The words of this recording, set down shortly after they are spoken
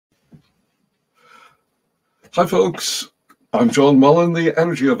Hi folks, I'm John Mullen, the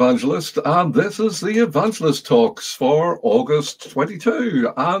Energy Evangelist, and this is the Evangelist Talks for August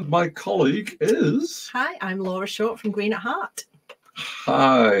 22. And my colleague is... Hi, I'm Laura Short from Green at Heart.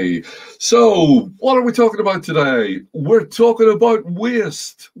 Hi. So, what are we talking about today? We're talking about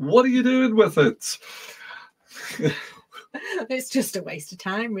waste. What are you doing with it? It's just a waste of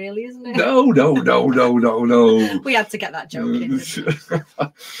time, really, isn't it? No. We had to get that joke in, didn't we?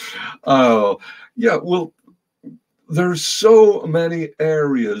 Oh, yeah, well, there's so many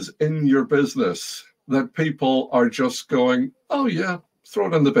areas in your business that people are just going, oh yeah, throw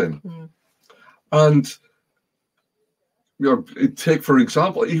it in the bin. And take, for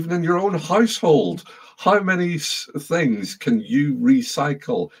example, even in your own household, how many things can you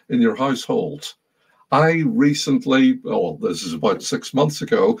recycle in your household? I recently, this is about 6 months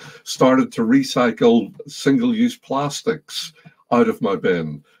ago, started to recycle single-use plastics out of my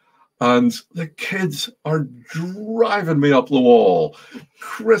bin. And the kids are driving me up the wall.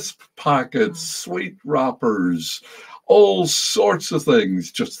 Crisp packets, sweet wrappers, all sorts of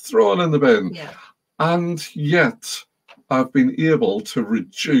things, just thrown in the bin. Yeah. And yet, I've been able to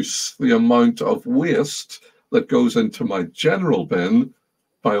reduce the amount of waste that goes into my general bin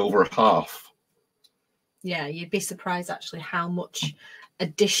by over half. Yeah, you'd be surprised actually how much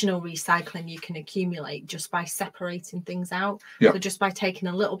additional recycling you can accumulate just by separating things out. Yeah. So just by taking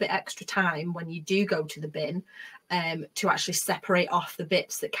a little bit extra time when you do go to the bin to actually separate off the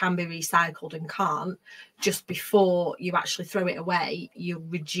bits that can be recycled and can't, just before you actually throw it away, you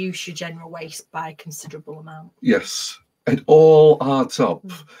reduce your general waste by a considerable amount. Yes, it all adds up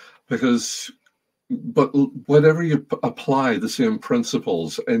but whenever you apply the same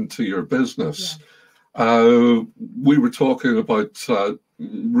principles into your business, we were talking about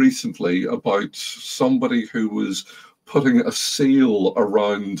recently about somebody who was putting a seal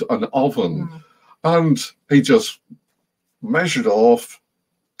around an oven, and he just measured off,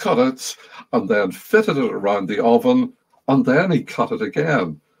 cut it, and then fitted it around the oven, and then he cut it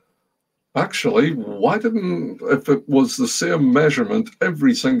again. Actually, if it was the same measurement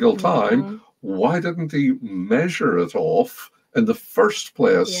every single time, why didn't he measure it off in the first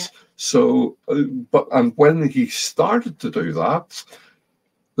place? Yeah. So, and when he started to do that,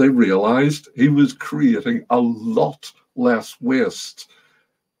 they realized he was creating a lot less waste.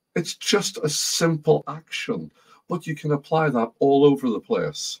 It's just a simple action, but you can apply that all over the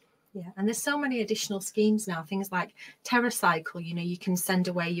place. Yeah, and there's so many additional schemes now, things like TerraCycle, you can send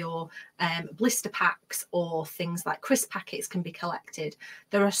away your blister packs, or things like crisp packets can be collected.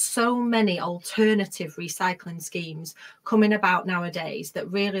 There are so many alternative recycling schemes coming about nowadays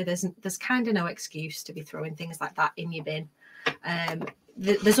that really there's kind of no excuse to be throwing things like that in your bin.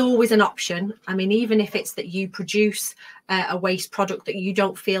 There's always an option. I mean, even if it's that you produce a waste product that you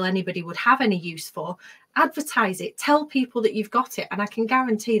don't feel anybody would have any use for, advertise it, tell people that you've got it, and I can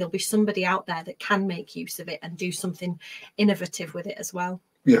guarantee there'll be somebody out there that can make use of it and do something innovative with it as well.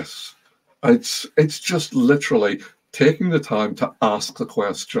 Yes, it's just literally taking the time to ask the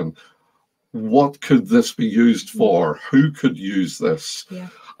question, what could this be used for? Who could use this? Yeah.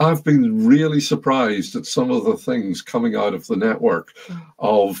 I've been really surprised at some of the things coming out of the network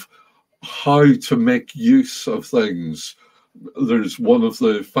of how to make use of things. There's one of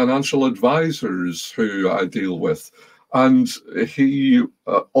the financial advisors who I deal with, and he,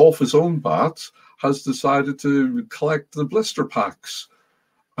 off his own bat, has decided to collect the blister packs.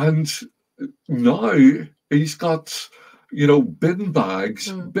 And now he's got, bin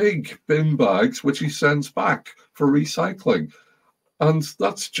bags, big bin bags, which he sends back for recycling. And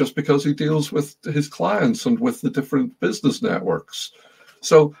that's just because he deals with his clients and with the different business networks.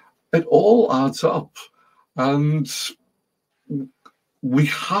 So it all adds up. And we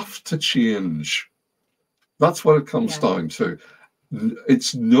have to change. That's what it comes down to.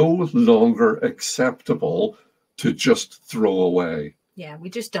 It's no longer acceptable to just throw away. Yeah, we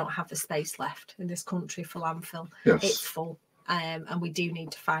just don't have the space left in this country for landfill. Yes. It's full. And we do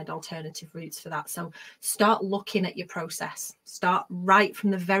need to find alternative routes for that. So start looking at your process. Start right from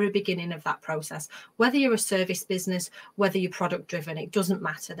the very beginning of that process. Whether you're a service business, whether you're product driven, it doesn't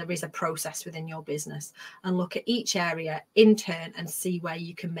matter. There is a process within your business, and look at each area in turn and see where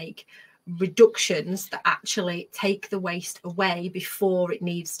you can make reductions that actually take the waste away before it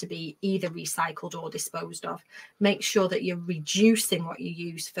needs to be either recycled or disposed of. Make sure that you're reducing what you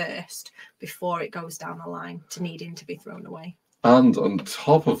use first before it goes down the line to needing to be thrown away. And on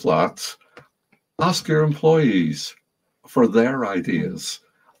top of that, ask your employees for their ideas.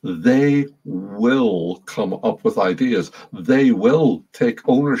 They will come up with ideas. They will take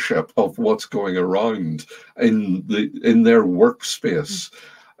ownership of what's going around in their workspace.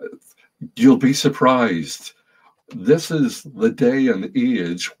 You'll be surprised this is the day and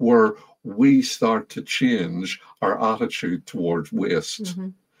age where we start to change our attitude towards waste. Mm-hmm.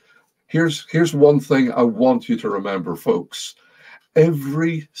 Here's one thing I want you to remember, folks.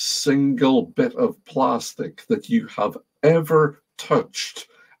 Every single bit of plastic that you have ever touched,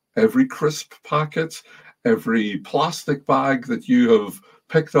 every crisp packet, every plastic bag that you have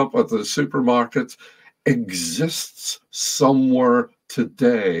picked up at the supermarket exists somewhere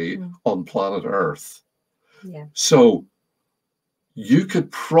today on planet Earth. Yeah. So you could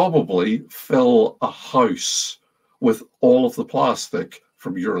probably fill a house with all of the plastic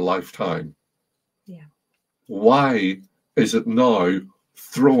from your lifetime. Yeah. Why is it now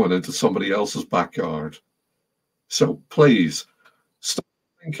thrown into somebody else's backyard? So please stop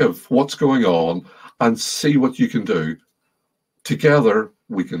and think of what's going on and see what you can do. Together,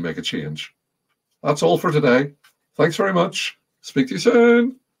 we can make a change. That's all for today. Thanks very much. Speak to you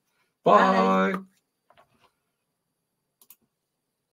soon. Bye. Bye.